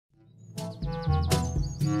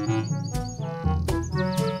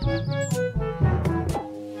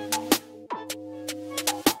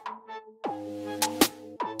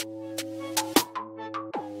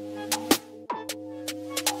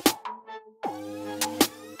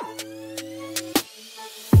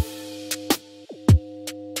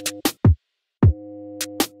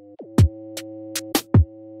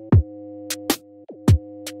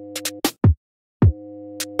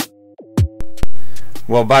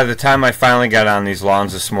Well, by the time I finally got on these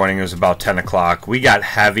lawns this morning, it was about 10 o'clock. We got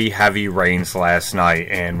heavy rains last night,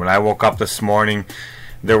 and when I woke up this morning,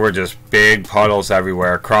 there were just big puddles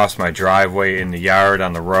everywhere across my driveway, in the yard,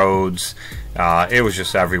 on the roads. It was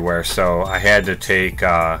just everywhere, so I had to take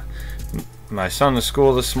my son to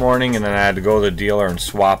school this morning, and then I had to go to the dealer and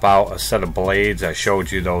swap out a set of blades. I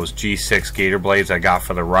showed you those G6 Gator blades I got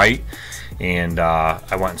for the right, and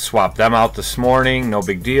I went and swapped them out this morning. No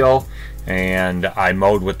big deal. And I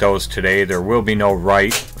mowed with those today. There will be no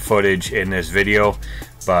right footage in this video,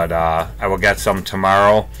 but I will get some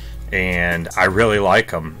tomorrow, and I really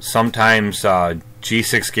like them. Sometimes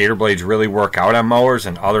G6 Gator blades really work out on mowers,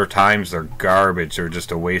 and other times they're garbage. They're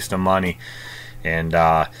just a waste of money. And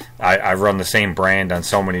I run the same brand on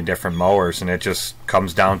so many different mowers, and it just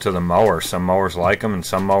comes down to the mower. Some mowers like them and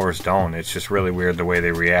some mowers don't. It's just really weird the way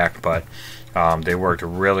they react, but they worked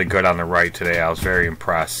really good on the right today. I was very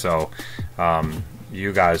impressed. So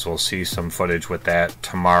you guys will see some footage with that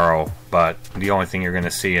tomorrow, but the only thing you're going to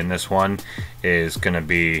see in this one is going to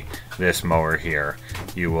be this mower here.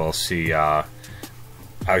 You will see I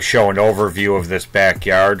show an overview of this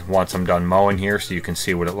backyard once I'm done mowing here, so you can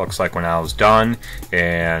see what it looks like when I was done,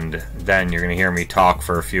 and then you're going to hear me talk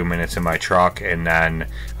for a few minutes in my truck, and then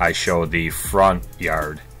I show the front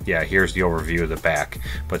yard. Yeah, here's the overview of the back.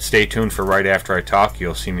 But stay tuned for right after I talk.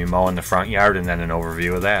 You'll see me mowing the front yard and then an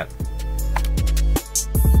overview of that.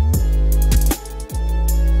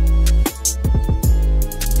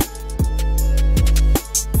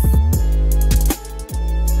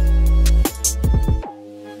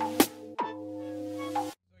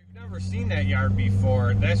 Seen that yard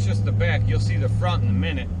before. That's just the back. You'll see the front in a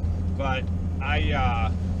minute, but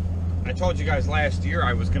I told you guys last year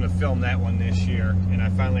I was going to film that one this year, and I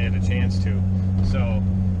finally had a chance to. So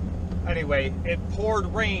anyway, it poured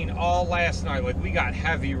rain all last night. Like, we got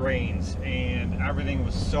heavy rains and everything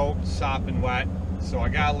was soaked, sopping wet. So I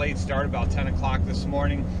got a late start about 10 o'clock this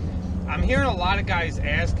morning. I'm hearing a lot of guys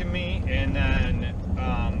asking me, and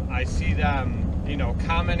then I see them, you know,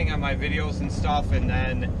 commenting on my videos and stuff, and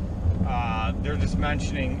then they're just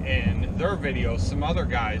mentioning in their videos, some other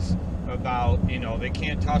guys, about, you know, they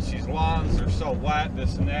can't touch these lawns, they're so wet,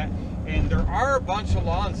 this and that. And there are a bunch of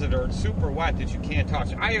lawns that are super wet that you can't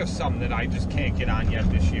touch. I have some that I just can't get on yet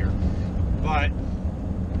this year, but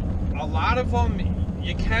a lot of them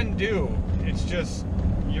you can do. It's just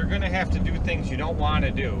you're gonna have to do things you don't want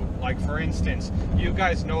to do. Like, for instance, you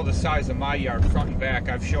guys know the size of my yard, front and back.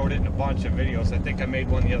 I've showed it in a bunch of videos. I think I made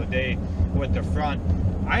one the other day with the front.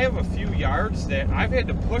 I have a few yards that I've had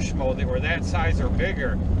to push mow that were that size or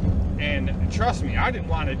bigger, and trust me, I didn't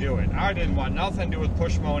want to do it. I didn't want nothing to do with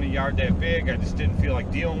push mowing a yard that big. I just didn't feel like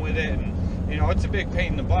dealing with it, and you know, it's a big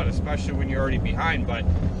pain in the butt, especially when you're already behind. But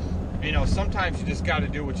you know, sometimes you just got to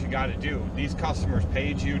do what you got to do. These customers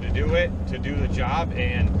paid you to do it, to do the job,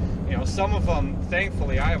 and you know, some of them,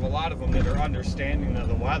 thankfully, I have a lot of them that are understanding of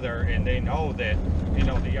the weather, and they know that, you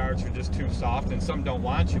know, the yards are just too soft, and some don't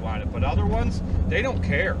want you on it. But other ones, they don't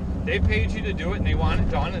care. They paid you to do it, and they want it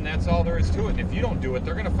done, and that's all there is to it. And if you don't do it,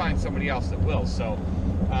 they're going to find somebody else that will. So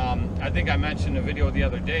I think I mentioned in a video the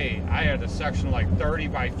other day, I had a section like 30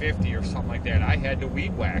 by 50 or something like that. I had to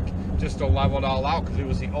weed whack just to level it all out, because it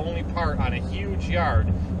was the only part on a huge yard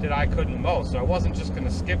that I couldn't mow. So I wasn't just going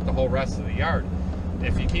to skip the whole rest of the yard.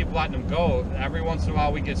 If you keep letting them go, every once in a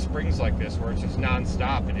while we get springs like this where it's just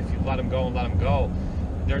non-stop, and if you let them go and let them go,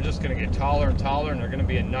 they're just going to get taller and taller, and they're going to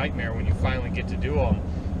be a nightmare when you finally get to do them.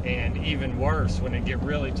 And even worse, when they get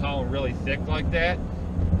really tall and really thick like that,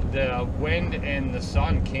 the wind and the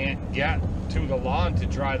sun can't get to the lawn to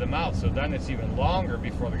dry them out, so then it's even longer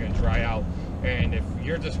before they're going to dry out. And if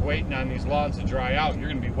you're just waiting on these lawns to dry out, you're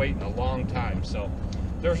going to be waiting a long time. So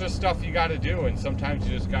there's just stuff you got to do, and sometimes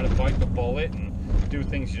you just got to bite the bullet and do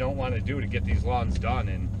things you don't want to do to get these lawns done.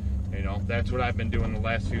 And you know, that's what I've been doing the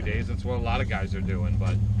last few days. That's what a lot of guys are doing.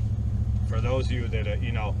 But for those of you that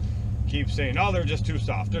you know, keep saying, oh, they're just too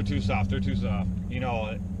soft, they're too soft, they're too soft, you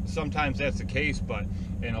know, sometimes that's the case, but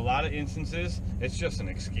in a lot of instances it's just an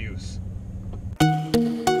excuse.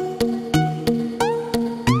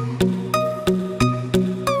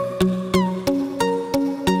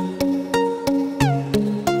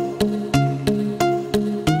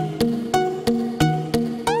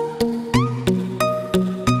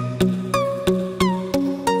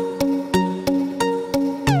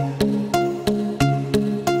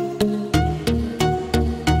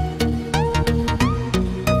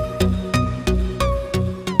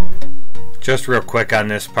 Just real quick on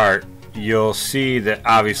this part, you'll see that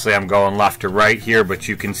obviously I'm going left to right here, but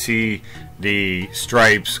you can see the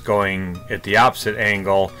stripes going at the opposite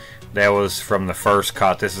angle that was from the first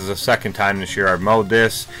cut. This is the second time this year I've mowed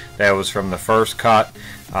this. That was from the first cut.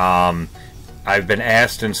 I've been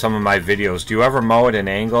asked in some of my videos, do you ever mow at an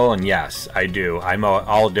angle? And yes, I do. I mow it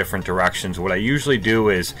all different directions. What I usually do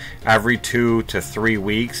is every 2 to 3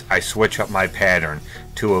 weeks I switch up my pattern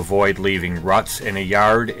to avoid leaving ruts in a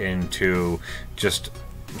yard and to just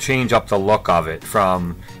change up the look of it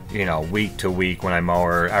from, you know, week to week when I mow,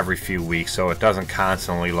 or every few weeks, so it doesn't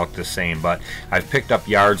constantly look the same. But I've picked up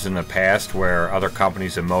yards in the past where other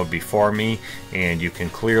companies have mowed before me, and you can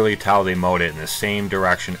clearly tell they mowed it in the same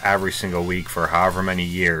direction every single week for however many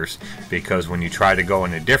years, because when you try to go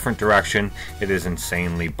in a different direction, it is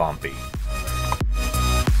insanely bumpy.